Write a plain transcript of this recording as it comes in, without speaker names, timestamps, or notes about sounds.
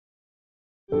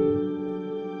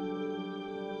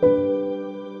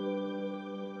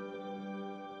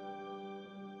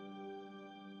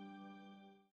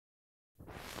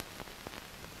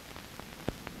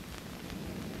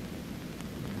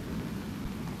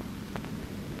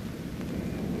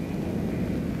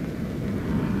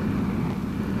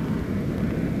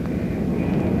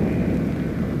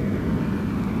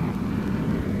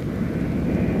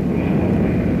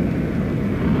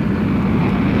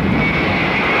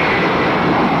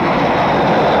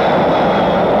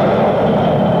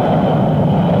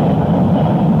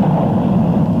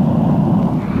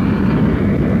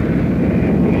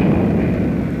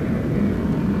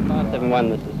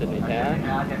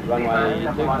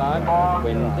5,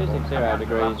 wind 260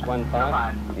 degrees,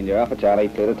 15. India Alpha Charlie,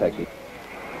 clear to taxi.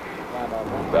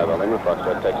 Bravo Lima,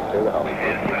 Foxtrot, taxi to the Holly.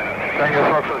 Tango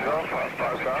Foxtrot, Golf, 5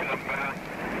 stars.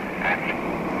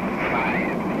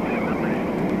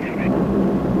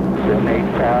 8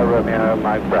 Tower, Romeo,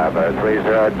 Mike Bravo,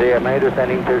 30, DMA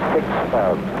descending to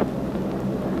 6,000.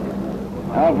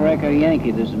 Alpha Echo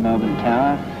Yankee, this is Melbourne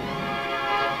Tower.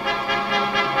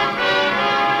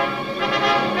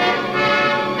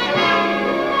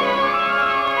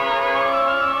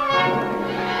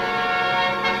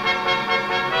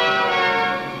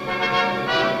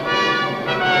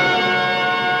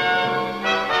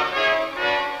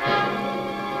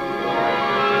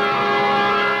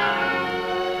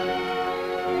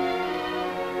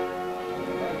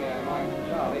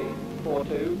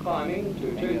 Climbing to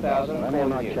 2,000. Romeo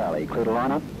Mike Charlie, clear to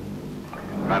line up.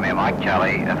 Romeo Mike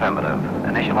Charlie, affirmative.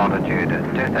 Initial altitude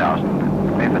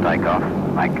 2,000. Clear for takeoff.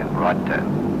 Make a right turn.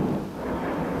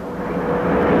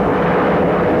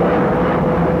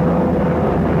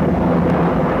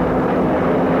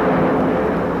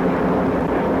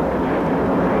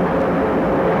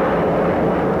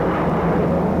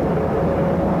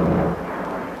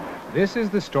 This is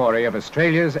the story of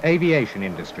Australia's aviation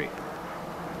industry.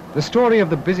 The story of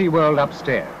the busy world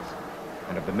upstairs,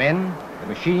 and of the men, the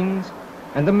machines,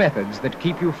 and the methods that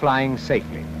keep you flying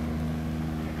safely.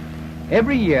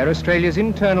 Every year, Australia's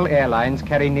internal airlines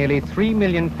carry nearly 3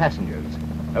 million passengers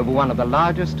over one of the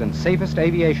largest and safest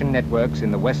aviation networks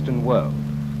in the Western world.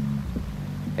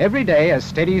 Every day, a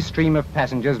steady stream of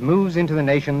passengers moves into the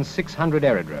nation's 600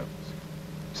 aerodromes.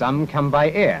 Some come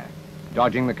by air,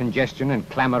 dodging the congestion and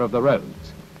clamour of the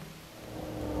roads.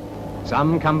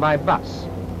 Some come by bus.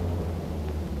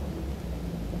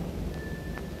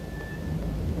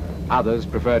 Others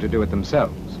prefer to do it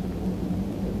themselves.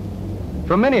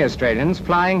 For many Australians,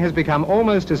 flying has become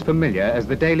almost as familiar as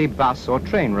the daily bus or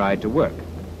train ride to work.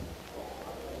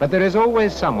 But there is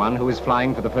always someone who is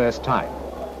flying for the first time,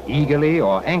 eagerly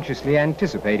or anxiously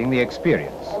anticipating the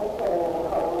experience.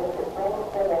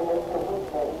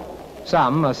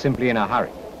 Some are simply in a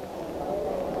hurry.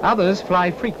 Others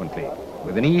fly frequently,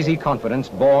 with an easy confidence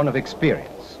born of experience.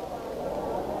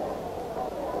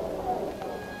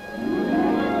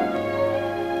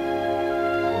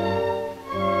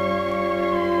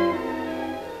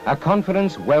 A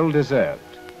confidence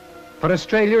well-deserved, for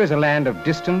Australia is a land of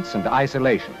distance and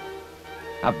isolation,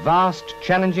 a vast,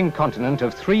 challenging continent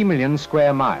of 3 million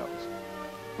square miles,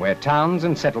 where towns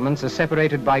and settlements are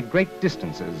separated by great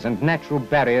distances and natural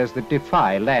barriers that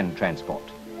defy land transport.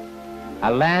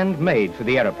 A land made for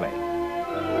the aeroplane.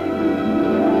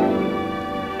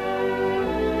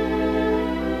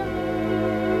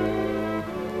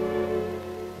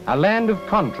 A land of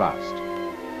contrast.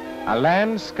 A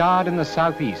land scarred in the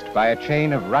southeast by a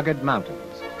chain of rugged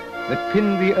mountains that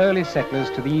pinned the early settlers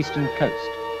to the eastern coast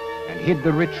and hid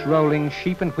the rich rolling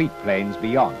sheep and wheat plains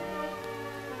beyond.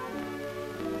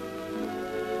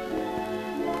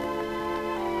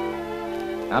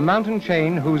 A mountain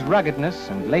chain whose ruggedness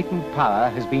and latent power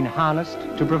has been harnessed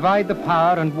to provide the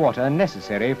power and water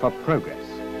necessary for progress.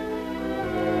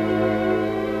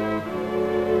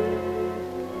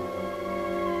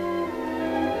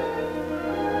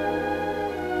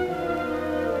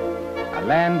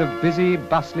 A land of busy,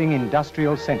 bustling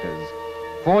industrial centres,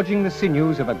 forging the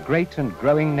sinews of a great and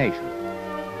growing nation.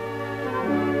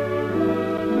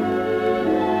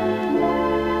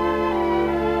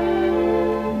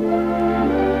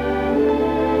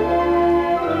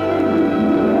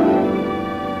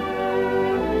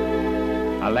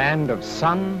 A land of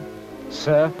sun,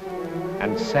 surf,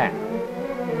 and sand.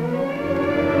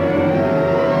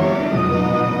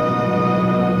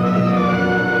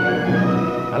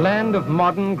 A land of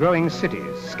modern, growing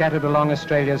cities scattered along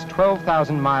Australia's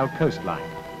 12,000-mile coastline.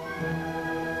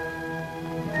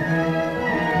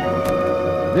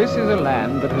 This is a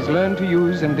land that has learned to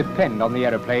use and depend on the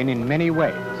aeroplane in many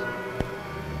ways.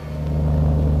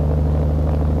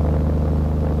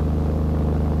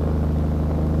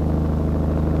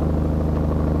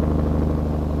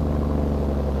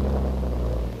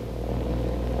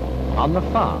 On the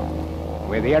farm,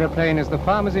 where the aeroplane is the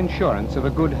farmer's insurance of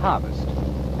a good harvest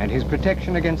and his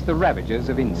protection against the ravages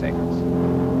of insects.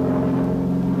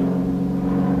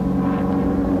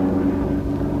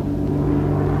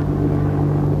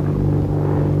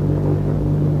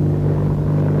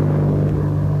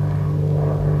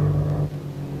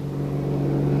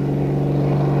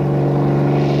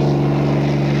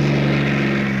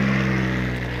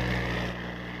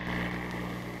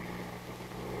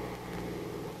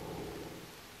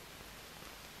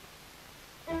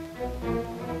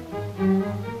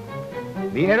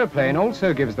 The aeroplane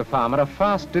also gives the farmer a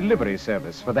fast delivery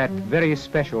service for that very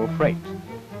special freight.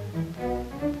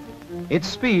 Its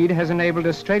speed has enabled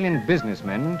Australian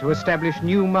businessmen to establish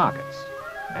new markets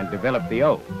and develop the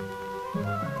old.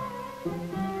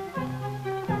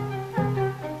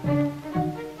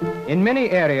 In many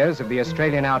areas of the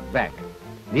Australian outback,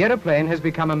 the aeroplane has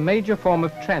become a major form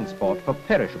of transport for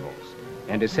perishables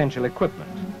and essential equipment.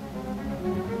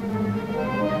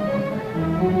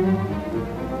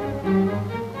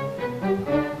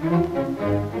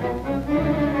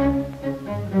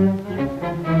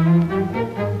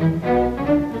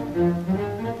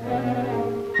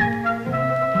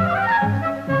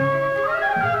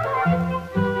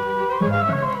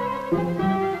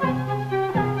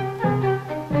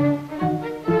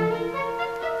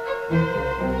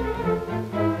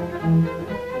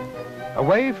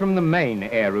 Away from the main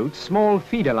air routes, small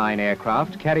feeder line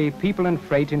aircraft carry people and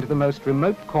freight into the most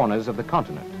remote corners of the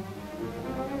continent.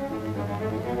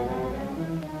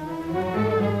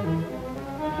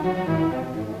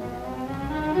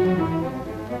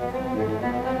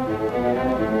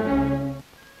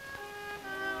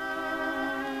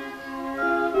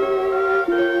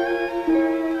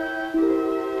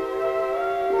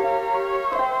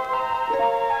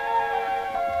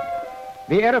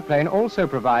 The aeroplane also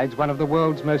provides one of the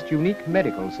world's most unique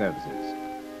medical services,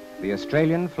 the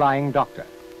Australian Flying Doctor.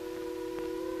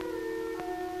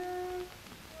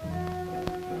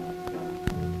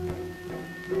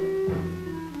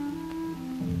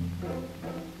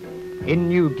 In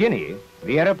New Guinea,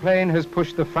 the aeroplane has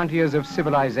pushed the frontiers of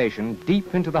civilization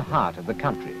deep into the heart of the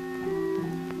country.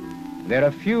 There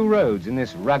are few roads in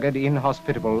this rugged,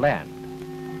 inhospitable land.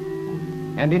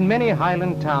 And in many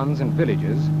highland towns and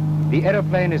villages, the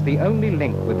aeroplane is the only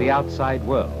link with the outside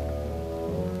world.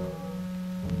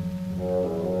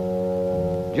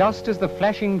 Just as the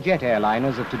flashing jet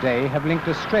airliners of today have linked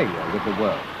Australia with the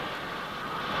world.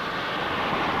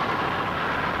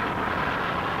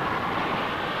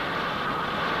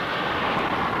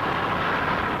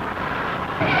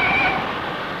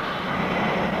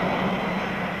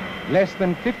 Less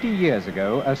than 50 years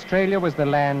ago, Australia was the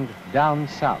land down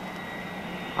south,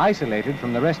 isolated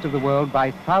from the rest of the world by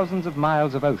thousands of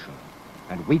miles of ocean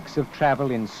and weeks of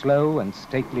travel in slow and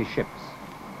stately ships.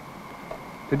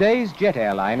 Today's jet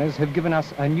airliners have given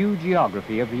us a new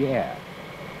geography of the air.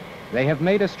 They have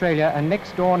made Australia a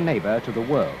next-door neighbor to the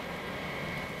world.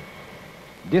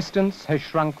 Distance has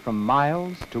shrunk from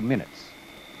miles to minutes.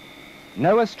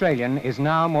 No Australian is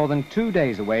now more than 2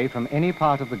 days away from any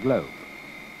part of the globe.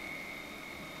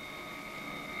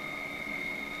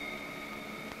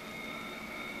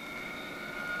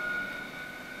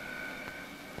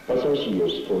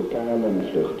 Passagiers voor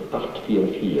KLM-vlucht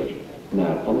 844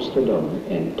 naar Amsterdam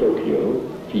en Tokio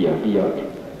via Biak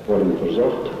worden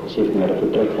verzocht zich naar de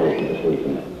vertrekhal te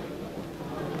begeven.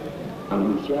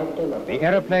 The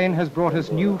aeroplane has brought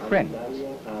us new friends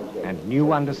and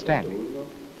new understanding.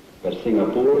 Per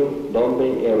Singapore,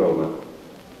 Bombay e Roma.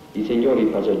 I signori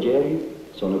passeggeri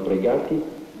sono pregati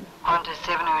on to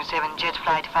 707 Jet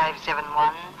Flight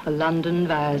 571 for London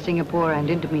via Singapore and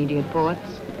intermediate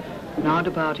ports. Now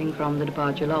departing from the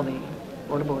departure lobby.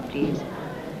 All aboard, please.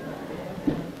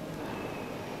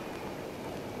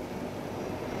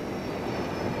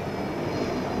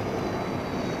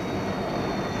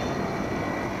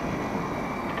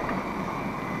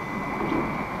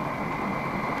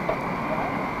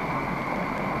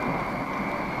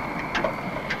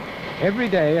 Every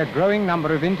day, a growing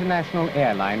number of international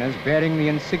airliners bearing the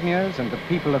insignias and the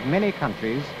people of many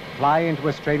countries fly into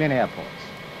Australian airports.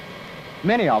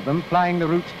 Many of them flying the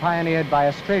routes pioneered by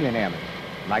Australian airmen,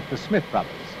 like the Smith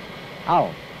brothers,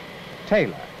 Alm,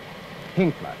 Taylor,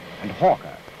 Hinkler, and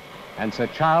Hawker, and Sir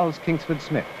Charles Kingsford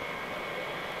Smith.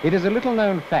 It is a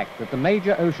little-known fact that the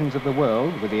major oceans of the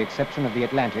world, with the exception of the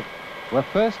Atlantic, were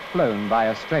first flown by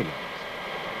Australians.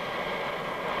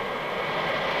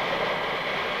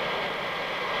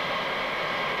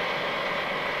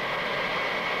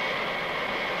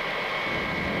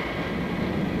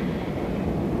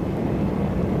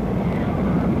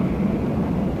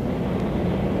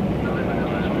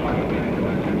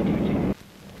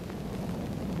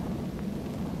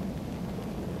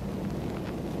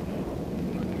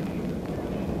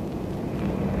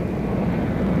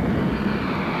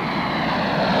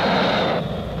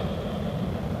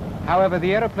 However,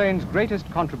 the aeroplane's greatest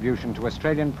contribution to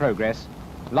Australian progress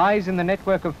lies in the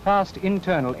network of fast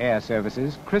internal air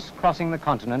services crisscrossing the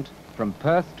continent from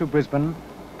Perth to Brisbane,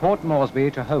 Port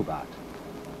Moresby to Hobart,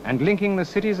 and linking the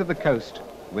cities of the coast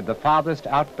with the farthest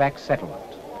outback settlement.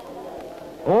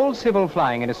 All civil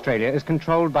flying in Australia is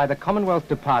controlled by the Commonwealth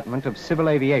Department of Civil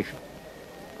Aviation,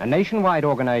 a nationwide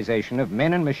organization of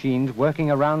men and machines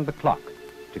working around the clock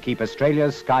to keep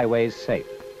Australia's skyways safe.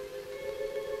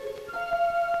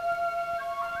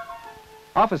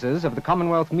 Officers of the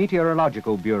Commonwealth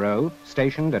Meteorological Bureau,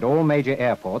 stationed at all major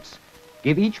airports,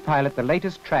 give each pilot the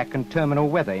latest track and terminal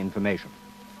weather information.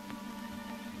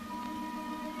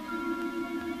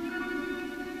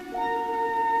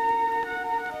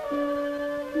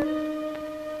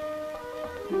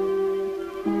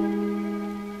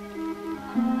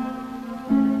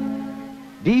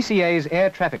 DCA's Air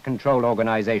Traffic Control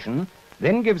Organization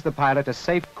then gives the pilot a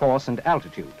safe course and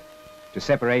altitude to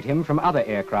separate him from other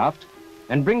aircraft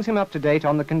and brings him up to date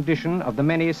on the condition of the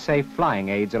many safe flying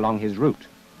aids along his route.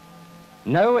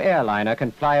 No airliner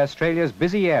can fly Australia's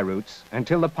busy air routes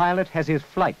until the pilot has his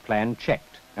flight plan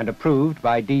checked and approved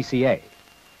by DCA.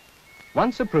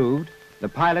 Once approved, the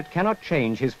pilot cannot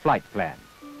change his flight plan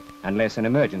unless an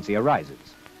emergency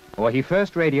arises, or he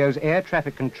first radios air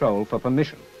traffic control for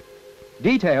permission.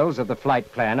 Details of the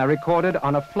flight plan are recorded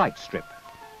on a flight strip,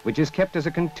 which is kept as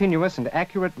a continuous and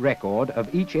accurate record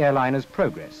of each airliner's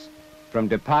progress, from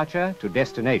departure to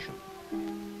destination.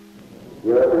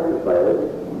 Your attention, please.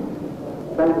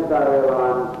 Transstar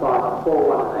Airline Flight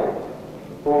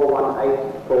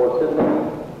 418 for Sydney.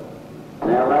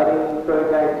 Now loading through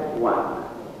gate 1.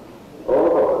 All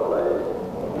aboard, please.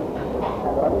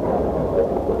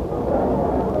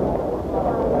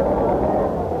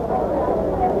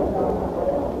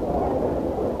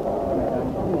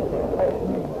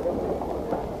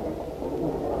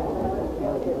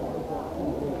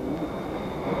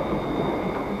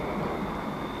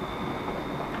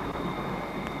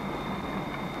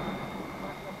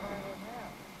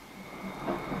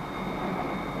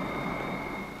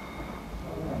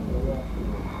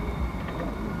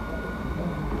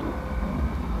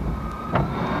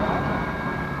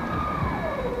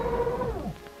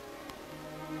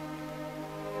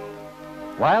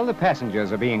 While the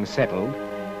passengers are being settled,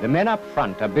 the men up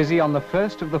front are busy on the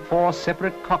first of the 4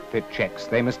 separate cockpit checks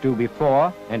they must do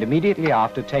before and immediately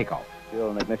after takeoff. Fuel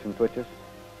and ignition switches.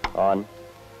 On.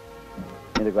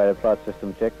 Integrated flight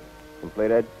system check.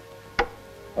 Completed.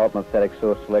 Ultimate static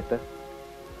source selector.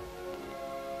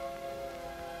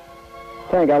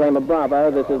 Tango Lima Bravo,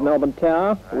 this is Melbourne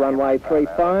Tower, runway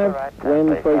 35,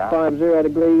 wind 350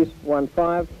 degrees,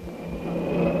 15.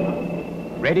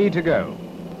 Ready to go.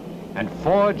 And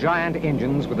 4 giant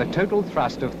engines with a total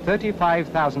thrust of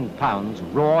 35,000 pounds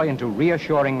roar into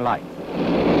reassuring life.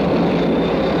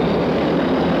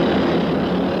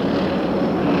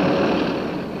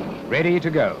 Ready to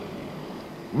go.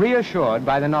 Reassured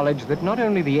by the knowledge that not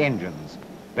only the engines,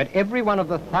 but every one of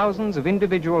the thousands of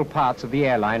individual parts of the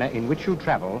airliner in which you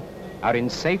travel are in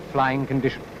safe flying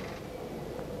condition.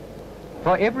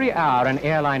 For every hour an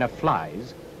airliner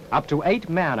flies, up to 8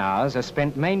 man-hours are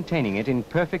spent maintaining it in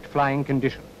perfect flying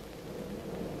condition.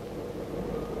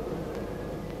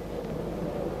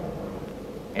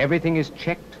 Everything is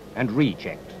checked and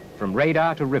rechecked, from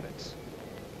radar to rivets,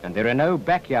 and there are no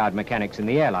backyard mechanics in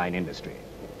the airline industry.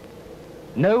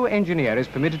 No engineer is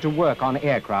permitted to work on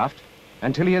aircraft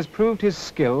until he has proved his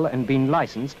skill and been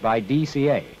licensed by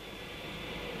DCA.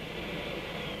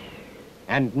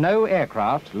 And no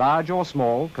aircraft, large or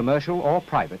small, commercial or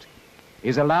private,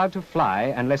 is allowed to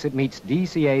fly unless it meets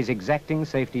DCA's exacting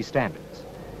safety standards.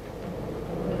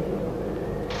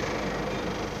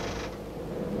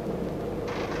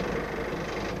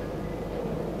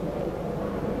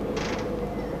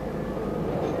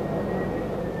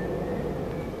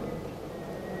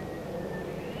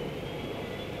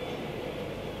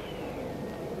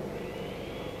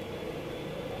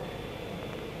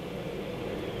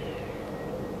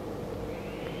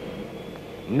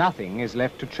 Nothing is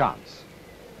left to chance.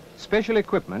 Special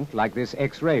equipment like this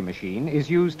X-ray machine is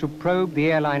used to probe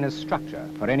the airliner's structure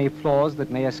for any flaws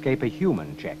that may escape a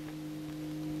human check.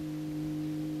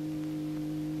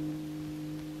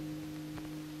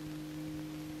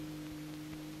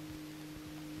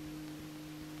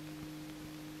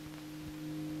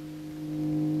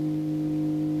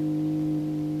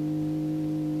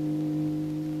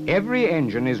 Every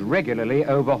engine is regularly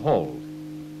overhauled,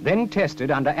 then tested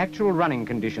under actual running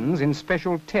conditions in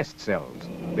special test cells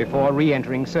before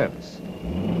re-entering service.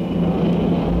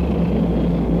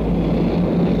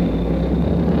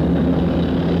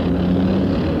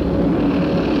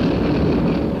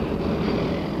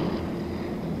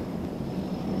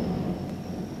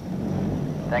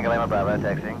 Tango Lima Bravo,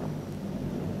 taxiing.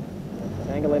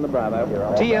 Tango Lima Bravo.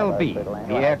 TLB,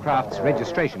 the aircraft's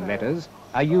registration letters,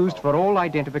 are used for all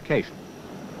identification.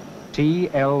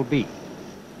 TLB,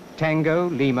 Tango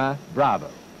Lima Bravo.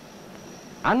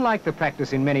 Unlike the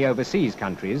practice in many overseas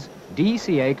countries,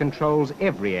 DCA controls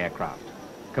every aircraft,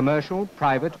 commercial,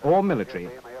 private or military,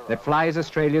 that flies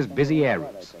Australia's busy air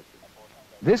routes.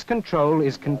 This control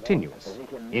is continuous,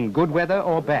 in good weather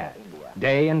or bad,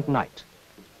 day and night.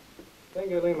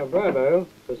 Tango Lima Bravo,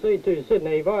 proceed to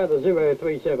Sydney via the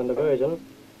 037 diversion.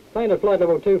 Plane at flight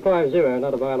level 250,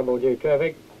 not available due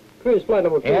traffic. Cruise flight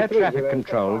level 230. Air traffic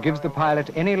control gives the pilot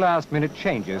any last-minute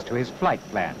changes to his flight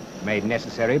plan, made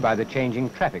necessary by the changing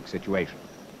traffic situation.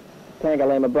 Tango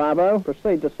Lima Bravo,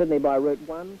 proceed to Sydney by route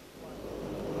 1.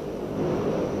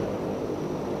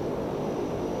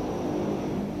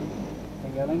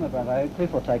 Tango Lima Bravo, clear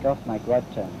for takeoff, make right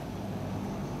turn.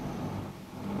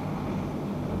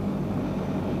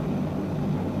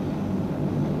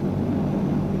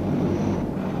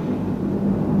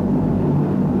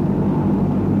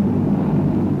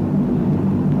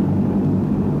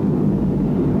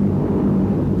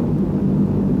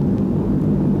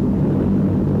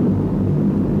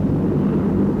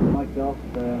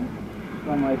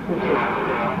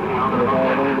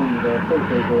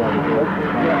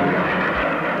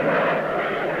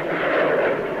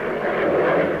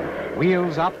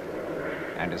 Wheels up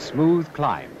and a smooth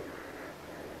climb.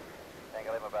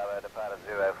 Tango Lima Bravo, departed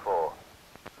 04.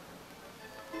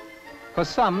 For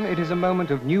some, it is a moment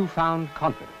of newfound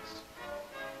confidence.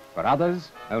 For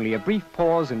others, only a brief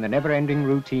pause in the never-ending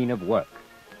routine of work.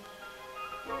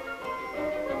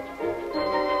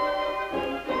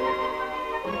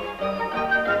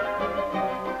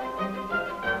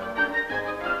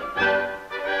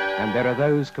 And there are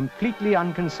those completely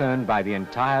unconcerned by the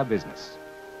entire business.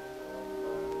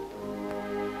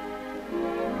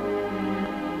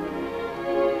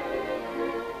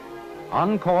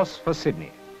 On course for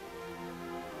Sydney.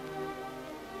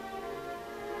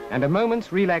 And a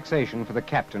moment's relaxation for the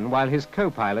captain while his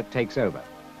co-pilot takes over.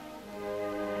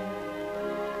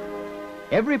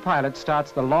 Every pilot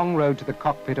starts the long road to the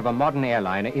cockpit of a modern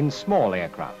airliner in small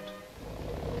aircraft.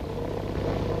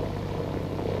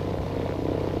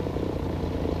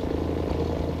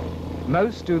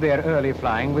 Most do their early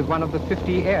flying with one of the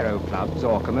 50 aero clubs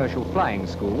or commercial flying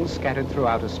schools scattered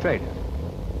throughout Australia.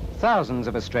 Thousands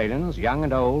of Australians, young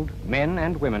and old, men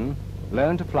and women,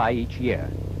 learn to fly each year.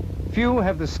 Few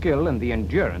have the skill and the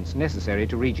endurance necessary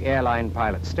to reach airline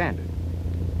pilot standard.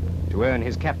 To earn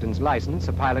his captain's license,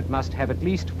 a pilot must have at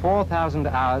least 4,000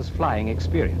 hours flying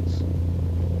experience.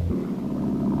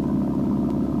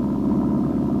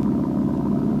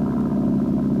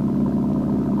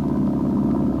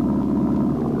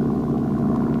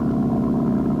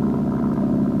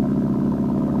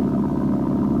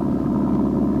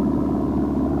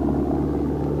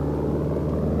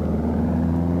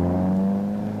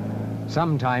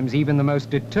 Sometimes even the most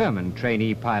determined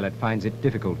trainee pilot finds it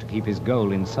difficult to keep his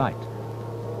goal in sight.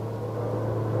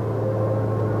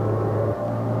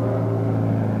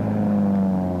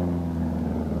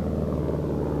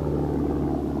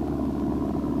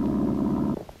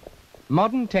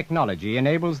 Modern technology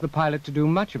enables the pilot to do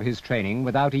much of his training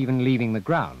without even leaving the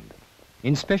ground,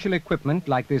 in special equipment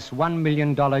like this $1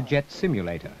 million jet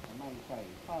simulator.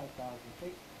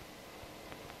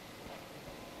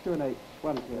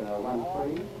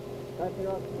 1013. Taking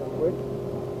off, switch.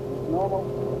 Normal.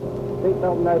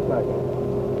 Seatbelt, no smoking.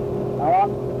 Now on.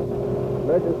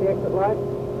 Emergency exit light.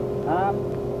 Arm.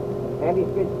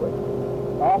 Anti-skid switch.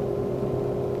 Off.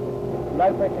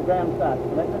 Low pressure ground start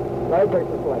selected. Low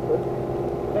pressure selected.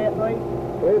 Clear 3.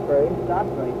 Clear 3. Start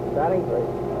 3. Starting 3.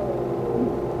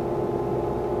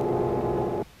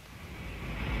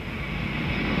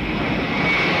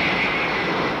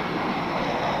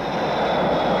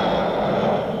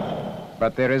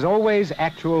 But there is always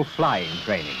actual flying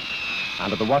training,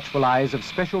 under the watchful eyes of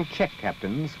special check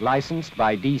captains licensed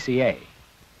by DCA.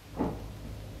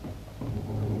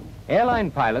 Airline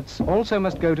pilots also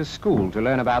must go to school to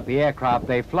learn about the aircraft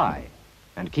they fly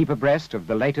and keep abreast of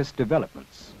the latest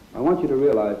developments. I want you to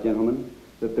realize, gentlemen,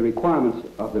 that the requirements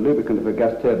of the lubricant of a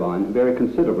gas turbine vary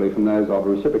considerably from those of a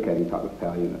reciprocating type of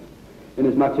power unit,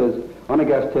 inasmuch as on a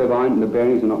gas turbine the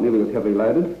bearings are not nearly as heavily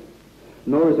loaded,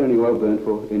 nor is there any oil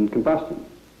burnt in combustion.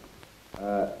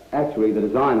 Actually, the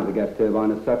design of the gas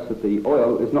turbine is such that the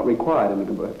oil is not required in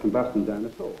the combustion zone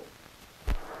at all.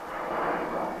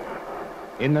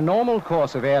 In the normal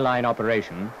course of airline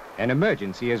operation, an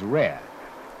emergency is rare,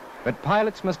 but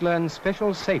pilots must learn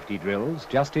special safety drills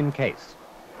just in case.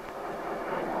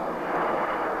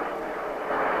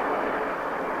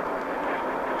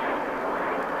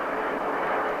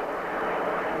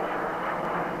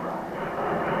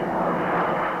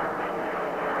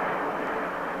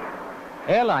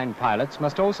 Airline pilots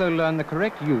must also learn the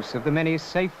correct use of the many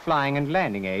safe flying and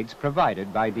landing aids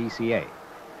provided by DCA,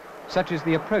 such as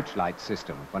the approach light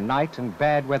system for night and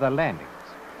bad weather landings.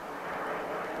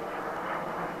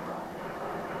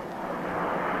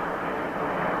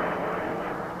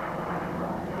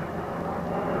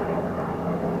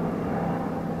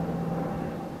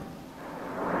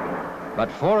 But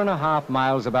 4.5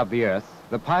 miles above the Earth,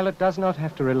 the pilot does not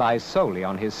have to rely solely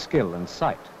on his skill and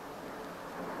sight.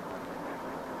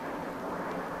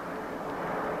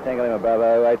 Tango Lima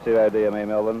Bravo, 80 DME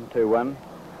Melbourne, 21.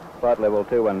 Flight level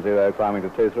 210, climbing to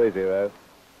 230.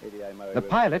 The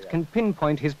pilot can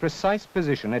pinpoint his precise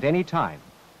position at any time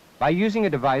by using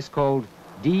a device called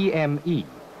DME,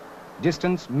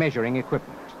 Distance Measuring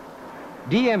Equipment.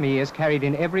 DME is carried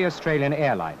in every Australian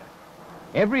airliner.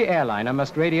 Every airliner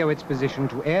must radio its position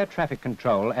to air traffic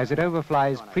control as it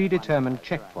overflies predetermined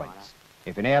checkpoints.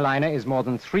 If an airliner is more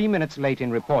than 3 minutes late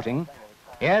in reporting,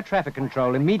 air traffic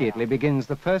control immediately begins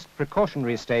the first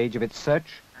precautionary stage of its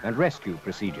search and rescue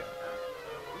procedure.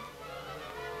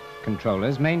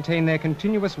 Controllers maintain their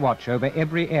continuous watch over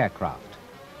every aircraft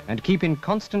and keep in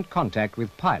constant contact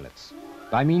with pilots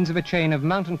by means of a chain of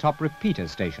mountaintop repeater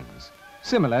stations,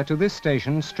 similar to this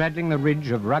station straddling the ridge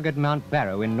of rugged Mount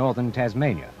Barrow in northern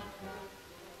Tasmania.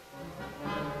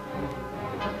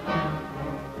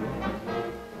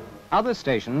 Other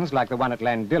stations, like the one at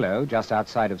Landillo, just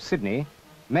outside of Sydney,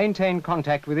 maintain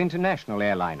contact with international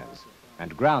airliners,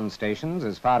 and ground stations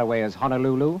as far away as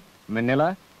Honolulu,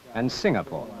 Manila, and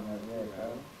Singapore.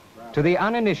 To the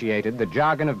uninitiated, the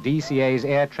jargon of DCA's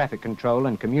air traffic control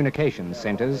and communications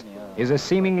centres is a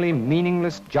seemingly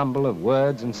meaningless jumble of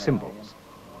words and symbols.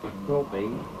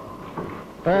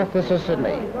 Perth, this is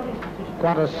Sydney.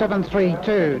 Qantas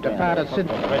 732, departed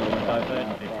Sydney.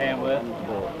 Tamworth,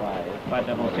 flight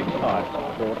level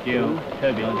 65, due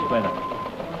turbulence weather.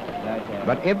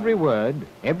 But every word,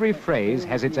 every phrase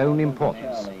has its own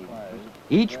importance.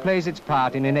 Each plays its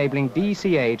part in enabling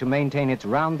DCA to maintain its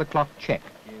round-the-clock check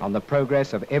on the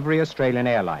progress of every Australian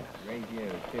airliner. Radio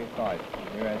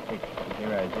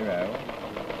 250600,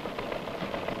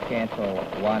 cancel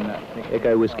 16.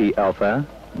 Echo Whiskey Alpha,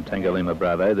 and Tango Lima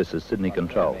Bravo, this is Sydney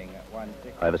Control.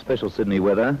 I have a special Sydney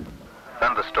weather.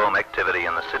 Thunderstorm activity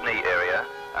in the Sydney area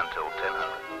until 1000.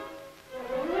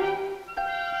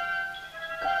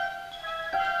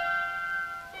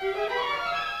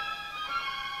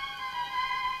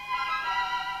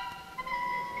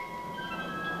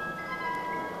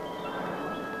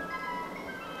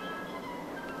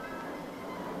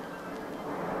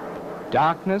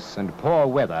 Darkness and poor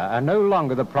weather are no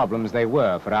longer the problems they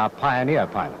were for our pioneer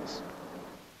pilots.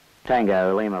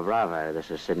 Tango Lima Bravo,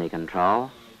 this is Sydney Control.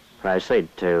 Proceed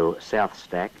to South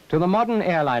Stack. To the modern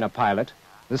airliner pilot,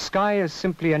 the sky is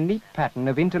simply a neat pattern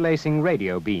of interlacing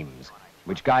radio beams,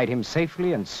 which guide him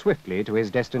safely and swiftly to his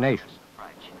destination.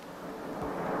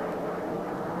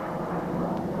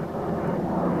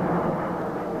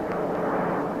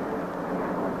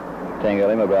 Tango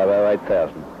Lima Bravo,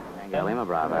 8000. Tango Lima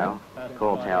Bravo,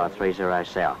 call tower 30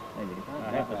 south.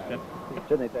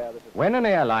 When an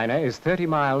airliner is 30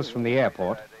 miles from the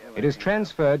airport, it is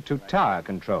transferred to tower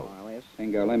control.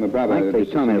 Tango Lima Bravo, this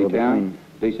is Sydney Tower,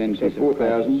 descend to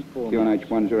 4000, QNH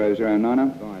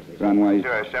 1009, runway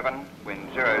 07, wind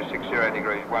 060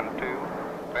 degrees 12,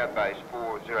 cloud base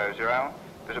 400,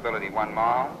 visibility 1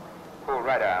 mile, call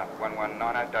radar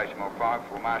 1190.5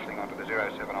 for marshalling onto the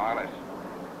 07 ILS.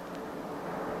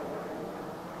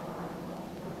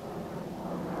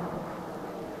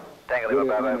 Tango Lima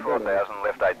Bravo 4000,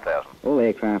 left 8000. All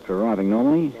aircraft are arriving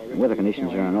normally. Weather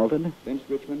conditions are unaltered. In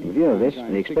view of this,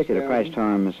 the expected approach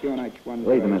times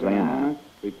leave them as they are.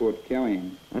 Report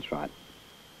carrying. That's right.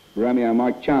 Romeo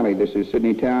Mike Charlie, this is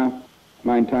Sydney Tower.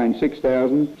 Maintain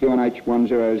 6000, QNH 10.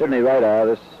 Sydney radar,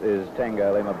 this is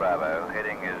Tango Lima Bravo,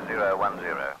 heading is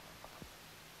 010.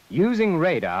 Using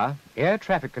radar, air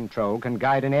traffic control can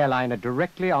guide an airliner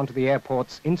directly onto the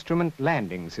airport's instrument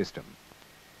landing system.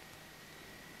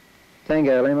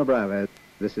 Tango Lima Bravo,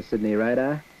 this is Sydney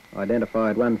radar,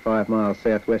 identified 15 miles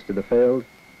southwest of the field.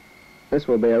 This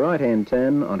will be a right-hand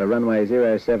turn onto runway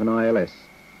 07 ILS.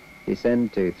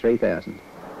 Descend to 3000.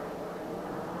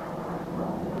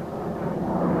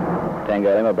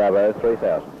 Tango Lima Bravo,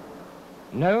 3000.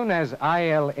 Known as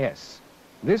ILS,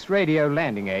 this radio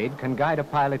landing aid can guide a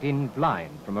pilot in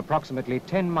blind from approximately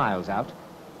 10 miles out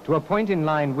to a point in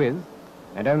line with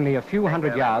and only a few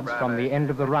hundred yards from the end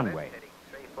of the runway.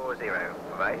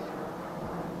 340, base.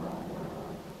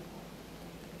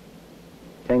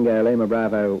 Tango Lima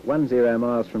Bravo, 10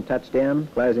 miles from touchdown,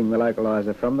 closing the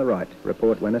localizer from the right.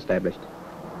 Report when established.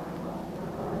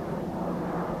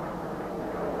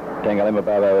 Tango Lima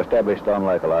Bravo established on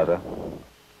localizer.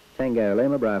 Tango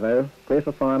Lima Bravo, clear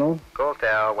for final. Call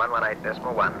tower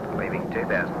 118.1, leaving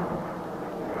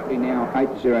 2000. Now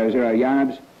 800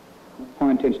 yards.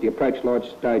 High intensity approach lights,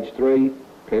 stage 3,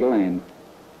 clear to land.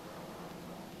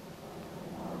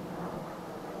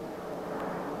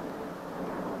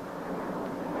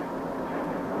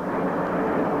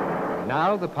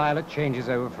 Now the pilot changes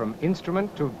over from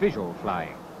instrument to visual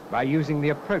flying by using the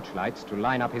approach lights to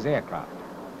line up his aircraft.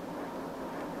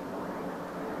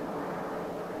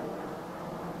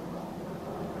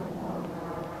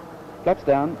 Flaps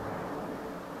down.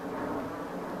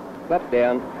 Flaps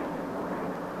down.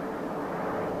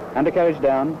 Undercarriage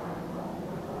down.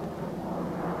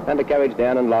 Undercarriage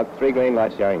down and locked. 3 green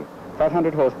lights showing.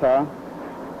 500 horsepower.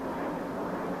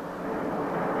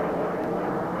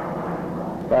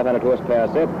 500 horsepower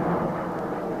set.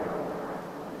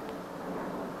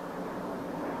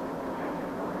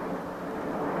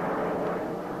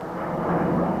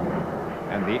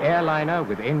 And the airliner,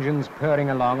 with engines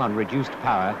purring along on reduced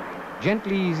power,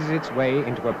 gently eases its way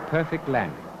into a perfect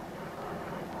landing.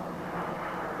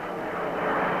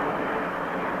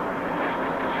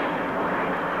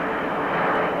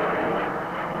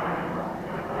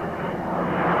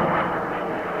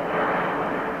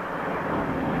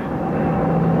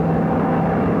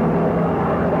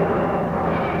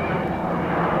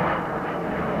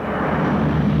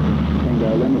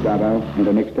 Tango Lima Bravo,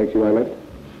 into next taxiway left.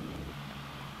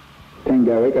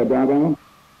 Tango Echo Bravo.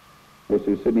 This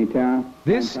is Sydney Tower.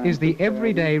 This is the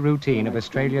everyday routine of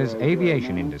Australia's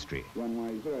aviation industry.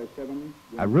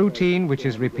 A routine which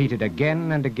is repeated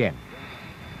again and again,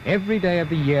 every day of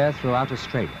the year throughout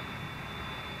Australia.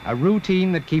 A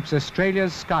routine that keeps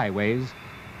Australia's skyways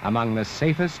among the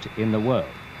safest in the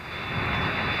world.